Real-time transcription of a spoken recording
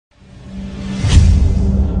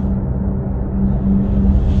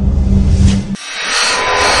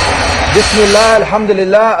Bismillah,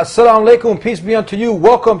 alhamdulillah, assalamu alaikum, peace be unto you.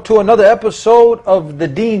 Welcome to another episode of The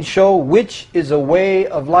Deen Show, which is a way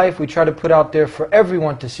of life we try to put out there for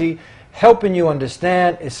everyone to see, helping you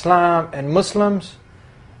understand Islam and Muslims.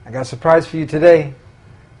 I got a surprise for you today.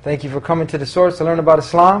 Thank you for coming to the source to learn about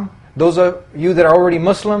Islam. Those of you that are already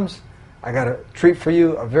Muslims, I got a treat for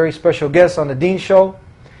you, a very special guest on The Deen Show.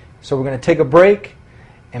 So we're going to take a break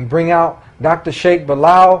and bring out Dr. Sheikh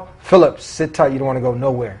Bilal Phillips. Sit tight, you don't want to go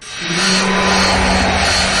nowhere.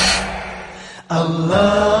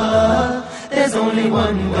 Allah, there's only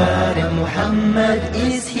one God and Muhammad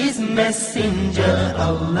is his messenger.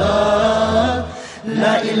 Allah,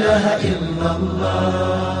 la ilaha illallah.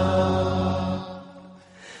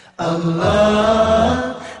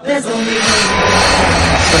 Allah, there's only one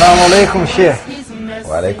God. Assalamu alaikum, Sheikh.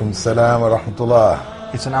 Wa alaikum salam wa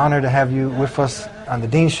rahmatullah. It's an honor to have you with us on The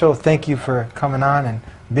Deen Show. Thank you for coming on and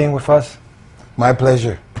being with us. My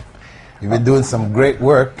pleasure. You've been doing some great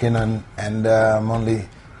work, and I'm only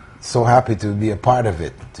so happy to be a part of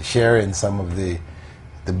it, to share in some of the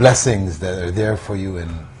blessings that are there for you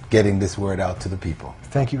in getting this word out to the people.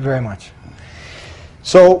 Thank you very much.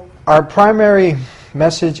 So our primary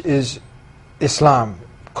message is Islam,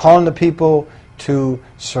 calling the people to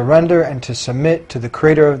surrender and to submit to the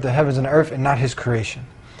creator of the heavens and earth and not his creation.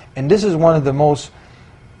 And this is one of the most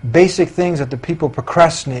basic things that the people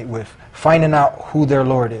procrastinate with, finding out who their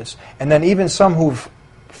Lord is. And then even some who've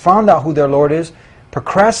found out who their Lord is,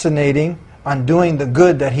 procrastinating on doing the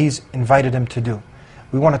good that he's invited them to do.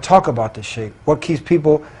 We want to talk about this, Sheikh. What keeps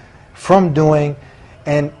people from doing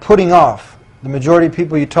and putting off? The majority of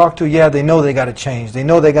people you talk to, yeah, they know they got to change. They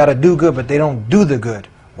know they got to do good, but they don't do the good.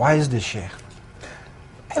 Why is this, Sheikh?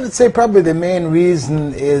 I would say probably the main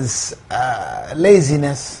reason is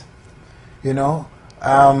laziness. You know,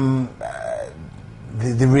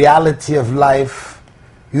 the reality of life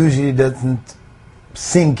usually doesn't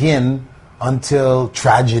sink in until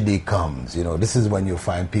tragedy comes. You know, this is when you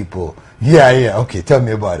find people, okay, tell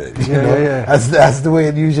me about it. You know, that's the way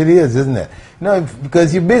it usually is, isn't it? You know,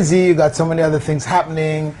 because you're busy, you got so many other things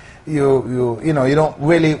happening. You don't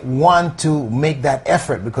really want to make that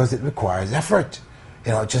effort because it requires effort.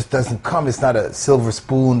 You know, it just doesn't come. It's not a silver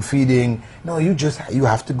spoon feeding. No, you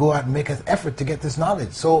have to go out and make an effort to get this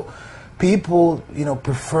knowledge. So people,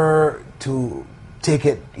 prefer to take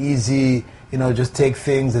it easy, just take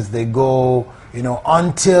things as they go,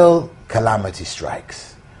 until calamity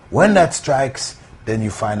strikes. When that strikes, then you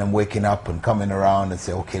find them waking up and coming around and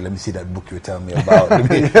say, okay, let me see that book you were telling me about. Let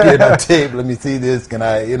me hear that tape. Let me see this. Can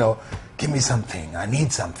I, give me something. I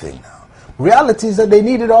need something now. Reality is that they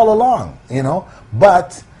need it all along,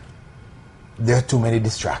 but there are too many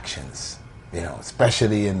distractions,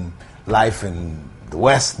 especially in life in the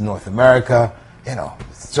West, North America,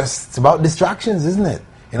 it's about distractions, isn't it?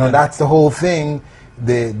 That's the whole thing,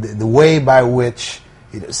 the way by which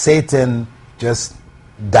Satan just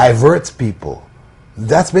diverts people.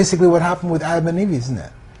 That's basically what happened with Adam and Eve, isn't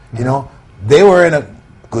it? They were in a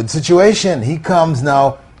good situation. He comes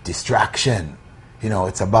now, distraction.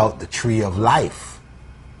 It's about the tree of life.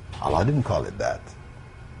 Allah didn't call it that.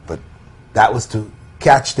 But that was to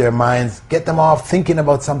catch their minds, get them off thinking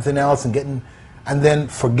about something else and then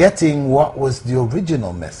forgetting what was the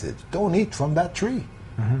original message. Don't eat from that tree.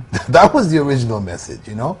 Mm-hmm. That was the original message,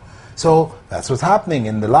 So that's what's happening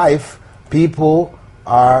in the life. People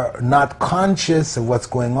are not conscious of what's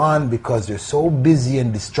going on because they're so busy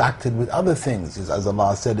and distracted with other things. As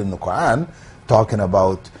Allah said in the Quran, talking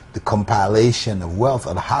about the compilation of wealth,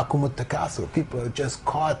 al-hakumut takasur. People are just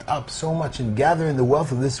caught up so much in gathering the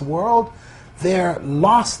wealth of this world, they're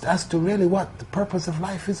lost as to really what the purpose of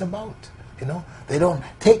life is about. They don't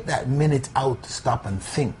take that minute out to stop and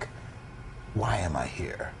think, why am I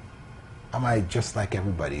here? Am I just like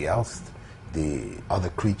everybody else? The other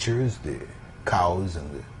creatures, the cows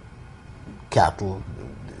and the cattle,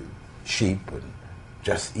 the sheep, and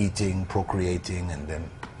just eating, procreating, and then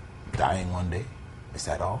dying one day? Is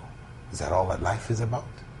that all? Is that all that life is about?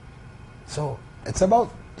 So it's about,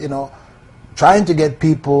 trying to get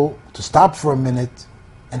people to stop for a minute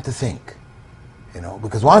and to think.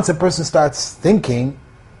 Because once a person starts thinking,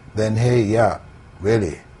 then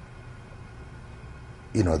really,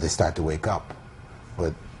 they start to wake up.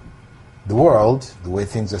 But the world, the way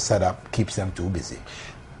things are set up, keeps them too busy.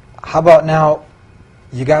 How about now,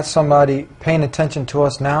 you got somebody paying attention to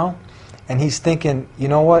us now, and he's thinking, you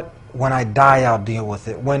know what? When I die, I'll deal with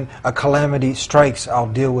it. When a calamity strikes, I'll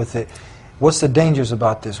deal with it. What's the dangers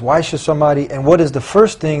about this? Why should somebody, and what is the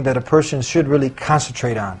first thing that a person should really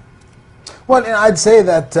concentrate on? Well, I'd say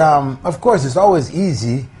that, of course, it's always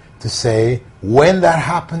easy to say, when that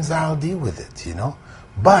happens, I'll deal with it,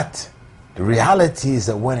 But The reality is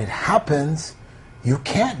that when it happens, you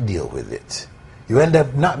can't deal with it. You end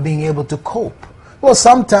up not being able to cope. Well,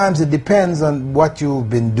 sometimes it depends on what you've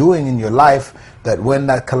been doing in your life, that when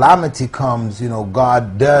that calamity comes,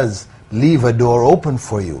 God does leave a door open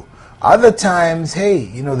for you. Other times, hey,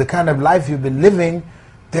 the kind of life you've been living,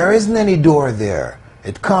 there isn't any door there.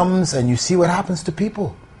 It comes and you see what happens to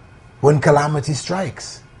people when calamity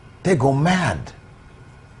strikes. They go mad.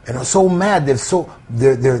 So mad,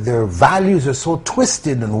 their values are so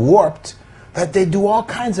twisted and warped that they do all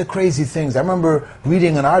kinds of crazy things. I remember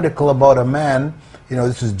reading an article about a man,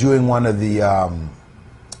 this was during one of the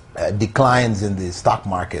declines in the stock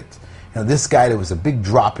market. This guy, there was a big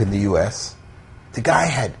drop in the U.S. The guy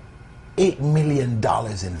had $8 million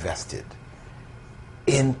invested.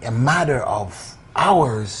 In a matter of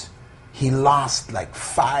hours, he lost like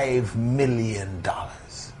 $5 million.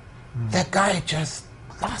 That guy just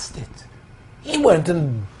lost it. He went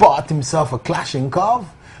and bought himself a Kalashnikov,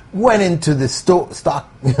 went into the stock,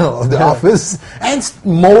 the office, and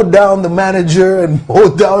mowed down the manager and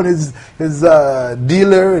mowed down his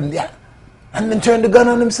dealer, and then turned the gun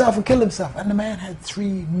on himself and killed himself. And the man had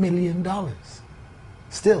 $3 million.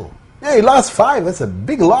 Still, yeah, he lost 5. That's a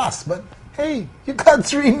big loss, but hey, you got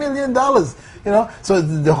 $3 million. So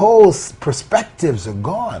the whole perspectives are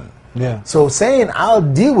gone. Yeah. So saying I'll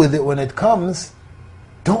deal with it when it comes,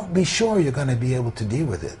 don't be sure you're going to be able to deal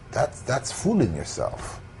with it. That's fooling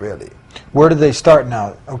yourself, really. Where do they start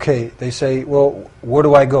now? Okay, they say, well, where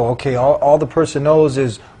do I go? Okay, all the person knows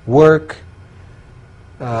is work,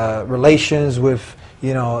 relations with,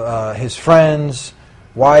 his friends,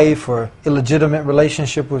 wife, or illegitimate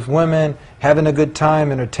relationship with women, having a good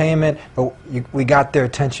time, entertainment. But we got their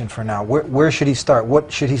attention for now. Where should he start?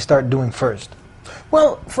 What should he start doing first?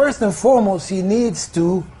 Well, first and foremost, he needs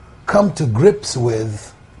to come to grips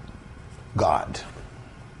with God.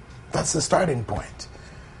 That's the starting point.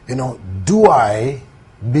 Do I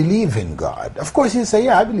believe in God? Of course, you say,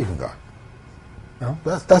 yeah, I believe in God.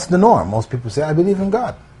 That's the norm. Most people say, I believe in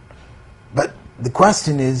God. But the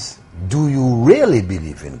question is, do you really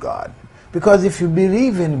believe in God? Because if you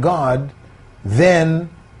believe in God, then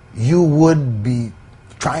you would be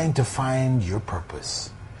trying to find your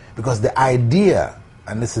purpose. Because the idea,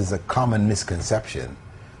 and this is a common misconception,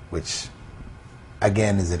 which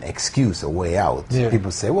again is an excuse, a way out. Yeah.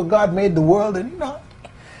 People say, well, God made the world, and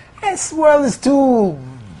this world is too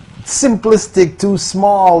simplistic, too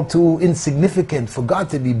small, too insignificant for God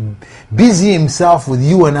to be busy himself with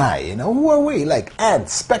you and I. Who are we? Like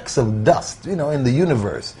ants, specks of dust, in the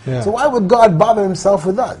universe. Yeah. So why would God bother himself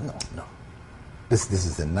with us? No. This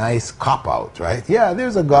is a nice cop-out, right? Yeah,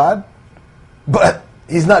 there's a God, but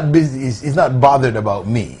he's not busy. He's not bothered about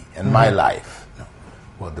me and my life. No.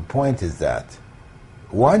 Well, the point is that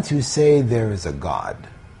once you say there is a God,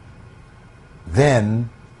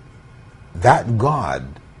 then that God,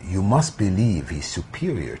 you must believe he's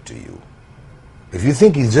superior to you. If you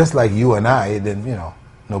think he's just like you and I, then,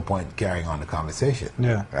 no point carrying on the conversation.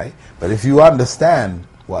 Yeah. Right? But if you understand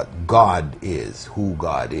what God is, who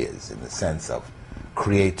God is, in the sense of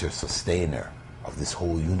creator, sustainer of this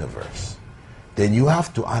whole universe, then you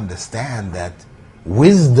have to understand that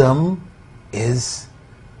wisdom is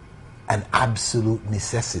an absolute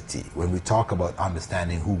necessity. When we talk about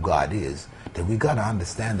understanding who God is, then we got to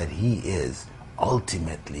understand that he is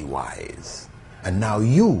ultimately wise. And now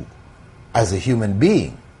you, as a human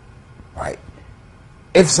being, right,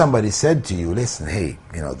 if somebody said to you, listen, hey,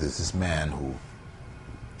 there's this man who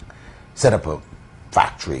set up a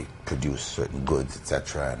factory, produce certain goods,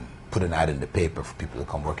 etc., and put an ad in the paper for people to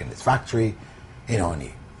come work in this factory, and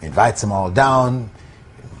he invites them all down,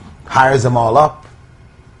 hires them all up,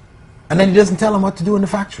 and then he doesn't tell them what to do in the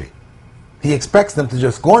factory. He expects them to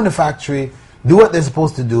just go in the factory, do what they're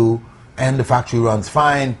supposed to do, and the factory runs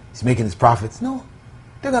fine, he's making his profits. No,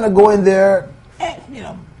 they're going to go in there,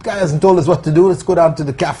 guy hasn't told us what to do, let's go down to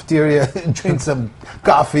the cafeteria, drink some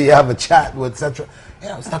coffee, have a chat, etc.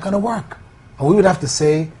 It's not going to work. And we would have to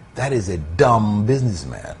say, that is a dumb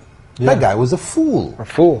businessman. Yeah. That guy was a fool.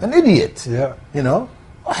 An idiot. Yeah.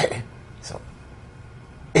 Why? So,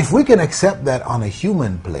 if we can accept that on a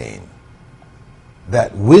human plane,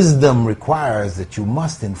 that wisdom requires that you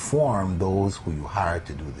must inform those who you hire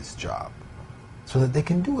to do this job so that they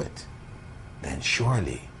can do it, then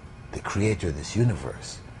surely the creator of this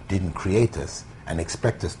universe didn't create us and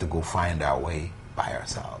expect us to go find our way by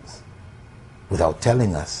ourselves without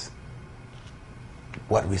telling us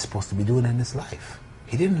what we're supposed to be doing in this life.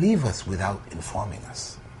 He didn't leave us without informing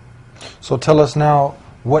us. So tell us now,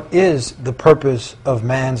 what is the purpose of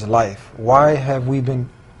man's life? Why have we been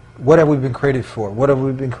What have we been created for? What have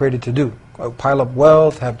we been created to do? Pile up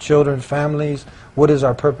wealth, have children, families? What is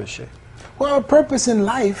our purpose, Sheikh? Well, our purpose in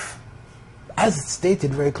life, as it's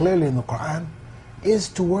stated very clearly in the Quran, is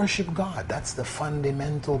to worship God. That's the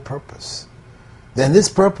fundamental purpose. Then this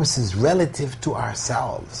purpose is relative to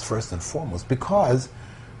ourselves, first and foremost, because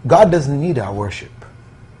God doesn't need our worship.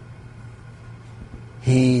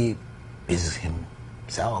 He is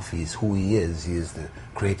Himself. He's who He is. He is the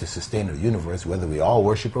creator, sustainer of the universe, whether we all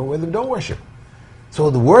worship or whether we don't worship. So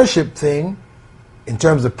the worship thing, in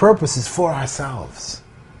terms of purpose, is for ourselves.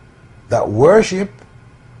 That worship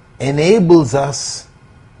enables us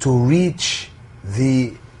to reach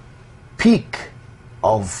the peak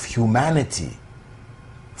of humanity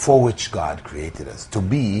for which God created us, to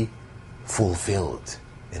be fulfilled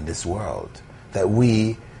in this world. That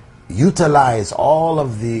we utilize all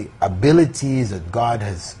of the abilities that God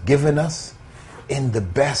has given us in the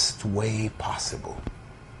best way possible.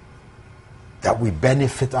 That we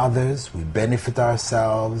benefit others, we benefit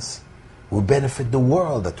ourselves, we benefit the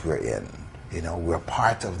world that we're in. You know, we're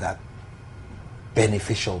part of that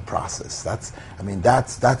beneficial process.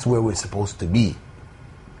 That's where we're supposed to be.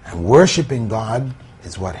 And worshiping God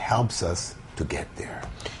is what helps us to get there.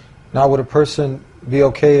 Now, would a person be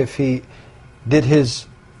okay if he did his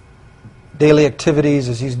daily activities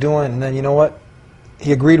as he's doing, and then, you know what,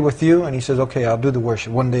 he agreed with you and he says, okay, I'll do the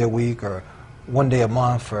worship one day a week or one day a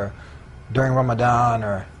month or during Ramadan,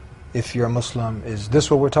 or if you're a Muslim? Is this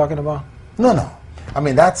what we're talking about? No. I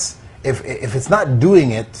mean, that's, if it's not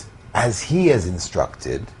doing it as he has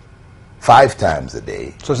instructed 5 times a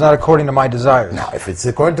day. So it's not according to my desires. Now, if it's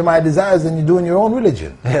according to my desires, then you're doing your own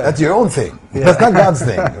religion. Yeah. That's your own thing. Yeah. That's not God's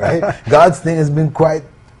thing, right? God's thing has been quite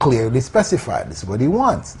clearly specified. This is what He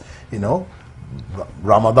wants. You know,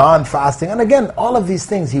 Ramadan, fasting, and again, all of these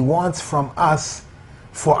things He wants from us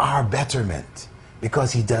for our betterment,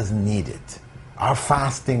 because He doesn't need it. Our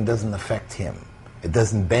fasting doesn't affect Him. It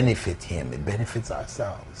doesn't benefit Him. It benefits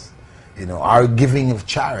ourselves. You know, our giving of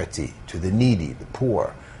charity to the needy, the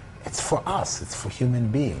poor, it's for us. It's for human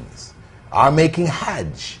beings. Our making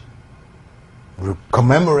Hajj,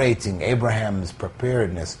 commemorating Abraham's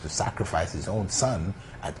preparedness to sacrifice his own son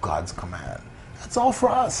at God's command. That's all for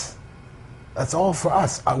us. That's all for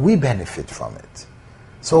us. We benefit from it.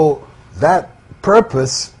 So that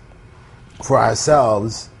purpose for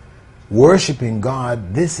ourselves, worshiping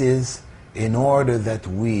God, this is in order that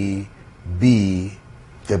we be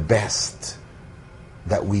the best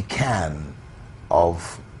that we can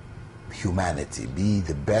of humanity, be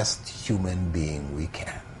the best human being we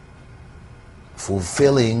can,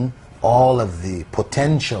 fulfilling all of the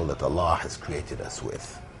potential that Allah has created us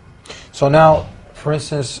with. So now, for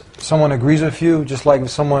instance, someone agrees with you, just like if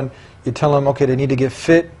someone, you tell them, okay, they need to get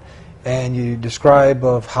fit, and you describe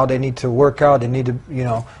of how they need to work out, they need to, you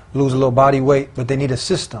know, lose a little body weight, but they need a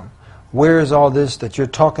system. Where is all this that you're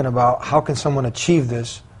talking about? How can someone achieve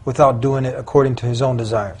this without doing it according to his own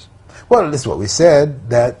desires? Well, this is what we said,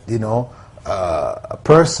 that, you know, a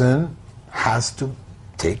person has to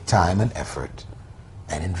take time and effort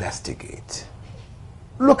and investigate.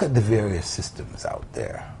 Look at the various systems out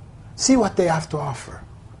there. See what they have to offer.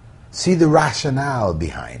 See the rationale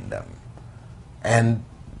behind them. And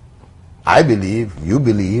I believe, you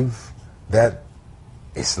believe, that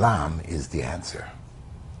Islam is the answer.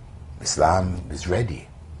 Islam is ready.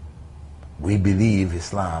 We believe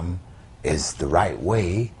Islam is the right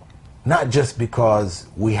way, not just because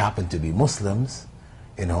we happen to be Muslims,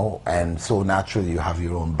 you know, and so naturally you have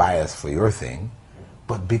your own bias for your thing,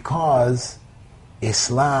 but because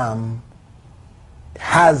Islam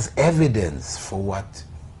has evidence for what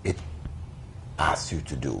it asks you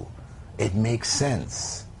to do. It makes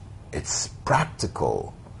sense. It's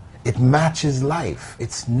practical. It matches life.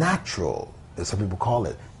 It's natural. As some people call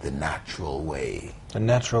it, the natural way. The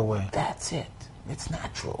natural way. That's it. It's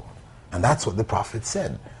natural. And that's what the Prophet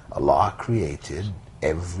said. Allah created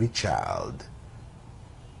every child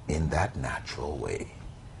in that natural way.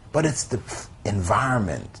 But it's the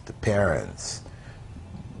environment, the parents,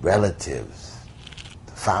 relatives,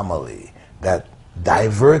 the family, that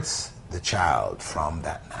diverts the child from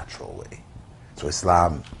that natural way. So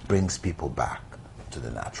Islam brings people back to the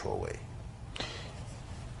natural way.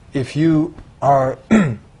 If you are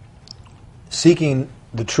seeking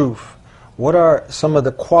the truth, what are some of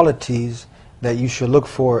the qualities that you should look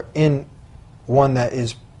for in one that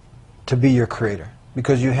is to be your creator?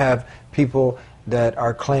 Because you have people that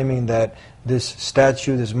are claiming that this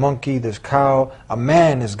statue, this monkey, this cow, a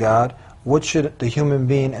man is God. What should the human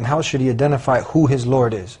being, and how should he identify who his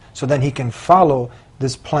Lord is? So then he can follow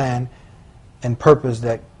this plan and purpose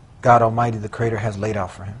that God Almighty, the Creator, has laid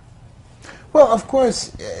out for him. Well, of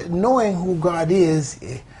course, knowing who God is,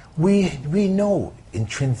 we know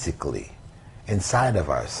intrinsically, inside of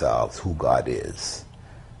ourselves, who God is.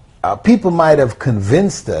 People might have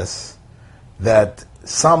convinced us that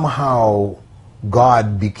somehow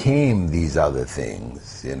God became these other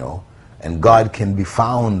things, you know, and God can be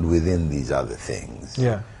found within these other things.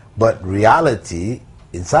 Yeah. But reality,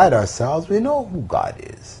 inside ourselves, we know who God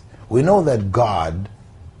is. We know that God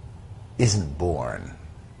isn't born.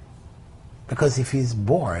 Because if he's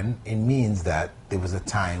born, it means that there was a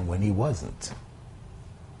time when he wasn't.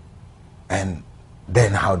 And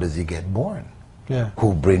then how does he get born? Yeah.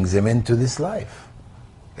 Who brings him into this life?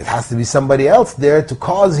 It has to be somebody else there to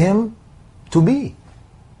cause him to be.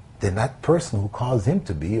 Then that person who caused him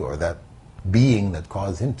to be, or that being that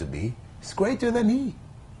caused him to be, is greater than he.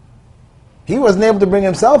 He wasn't able to bring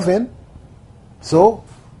himself in. So,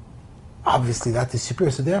 obviously that is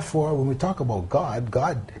superior. So therefore, when we talk about God,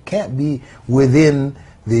 God can't be within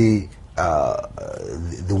the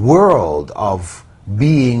world of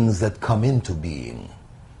beings that come into being.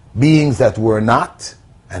 Beings that were not,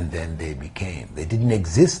 and then they became. They didn't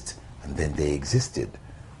exist, and then they existed.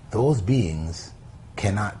 Those beings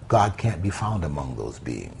cannot, God can't be found among those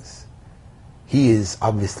beings. He is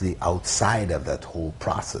obviously outside of that whole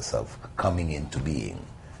process of coming into being.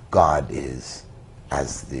 God is,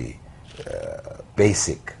 as the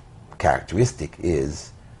basic characteristic,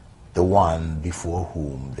 is the one before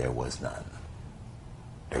whom there was none.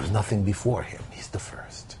 There was nothing before him. He's the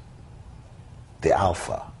first. The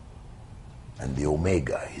Alpha and the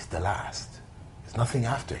Omega. He's the last. There's nothing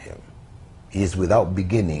after him. He is without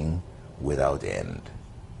beginning, without end.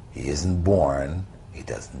 He isn't born. He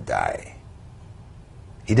doesn't die.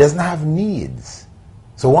 He doesn't have needs.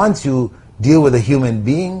 So once you deal with a human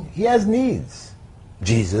being, he has needs.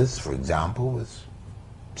 Jesus, for example, was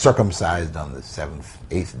circumcised on the 7th,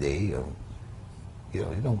 8th day. You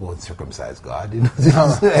know, you don't go and circumcise God. You know,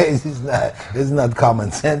 it's not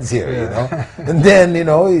common sense here. Yeah. You know, and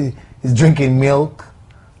then he's drinking milk.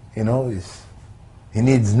 You know, he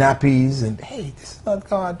needs nappies, and hey, this is not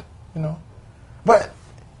God. You know, but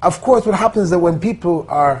of course, what happens is that when people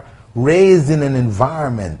are raised in an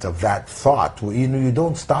environment of that thought, where, you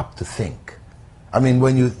don't stop to think. I mean,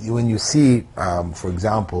 when you see, for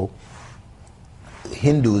example,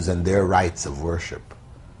 Hindus and their rites of worship,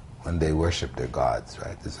 when they worship their gods,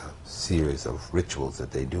 right? There's a series of rituals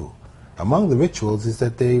that they do. Among the rituals is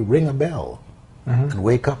that they ring a bell and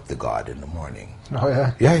wake up the god in the morning. Oh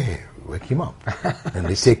yeah? Yeah, wake him up. And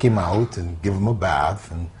they take him out and give him a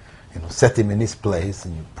bath and set him in his place,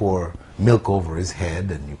 and you pour milk over his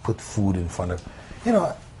head and you put food in front of...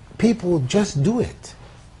 people just do it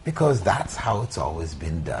because that's how it's always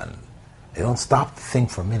been done. They don't stop to think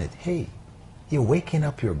for a minute. Hey, you're waking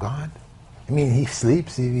up your god? I mean, he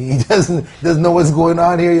sleeps. He doesn't know what's going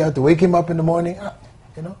on here. You have to wake him up in the morning.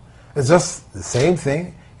 It's just the same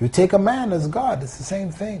thing. You take a man as God. It's the same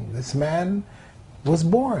thing. This man was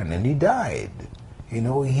born and he died. He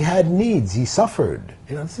had needs. He suffered.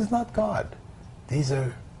 This is not God. These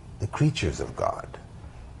are the creatures of God.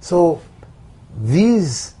 So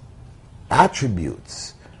these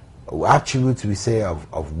attributes we say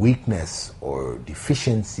of weakness or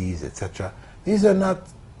deficiencies, etc., these are not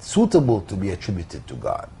suitable to be attributed to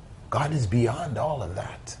God. God is beyond all of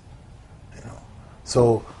that.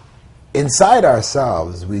 So inside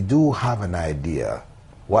ourselves, we do have an idea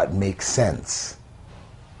what makes sense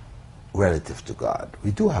relative to God.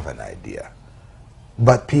 We do have an idea.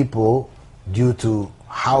 But people, due to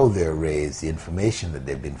how they're raised, the information that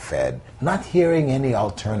they've been fed, not hearing any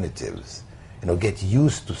alternatives, get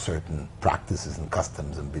used to certain practices and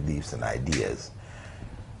customs and beliefs and ideas.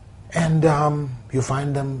 And you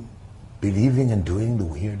find them believing and doing the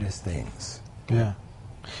weirdest things. Yeah.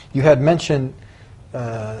 You had mentioned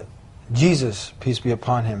Jesus, peace be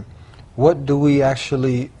upon him. What do we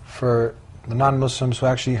actually, for the non-Muslims who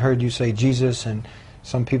actually heard you say Jesus, and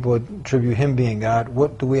some people attribute him being God,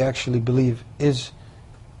 what do we actually believe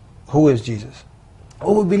who is Jesus?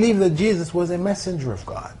 Oh, we believe that Jesus was a messenger of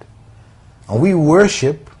God. And we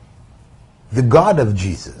worship the God of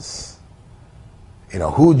Jesus.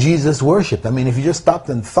 Who Jesus worshipped. I mean, if you just stopped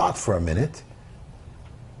and thought for a minute,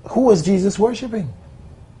 who was Jesus worshiping?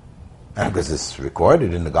 Because it's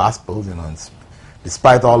recorded in the Gospels,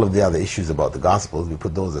 despite all of the other issues about the Gospels, we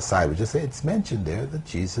put those aside. We just say it's mentioned there that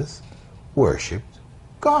Jesus worshipped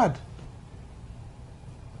God.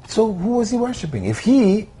 So who was he worshiping? If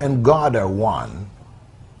he and God are one,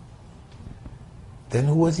 then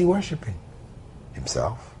who was he worshiping?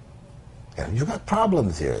 Himself. You've got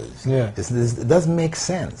problems here. Yeah. It doesn't make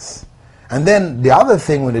sense. And then the other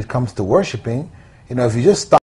thing when it comes to worshiping, if you just stop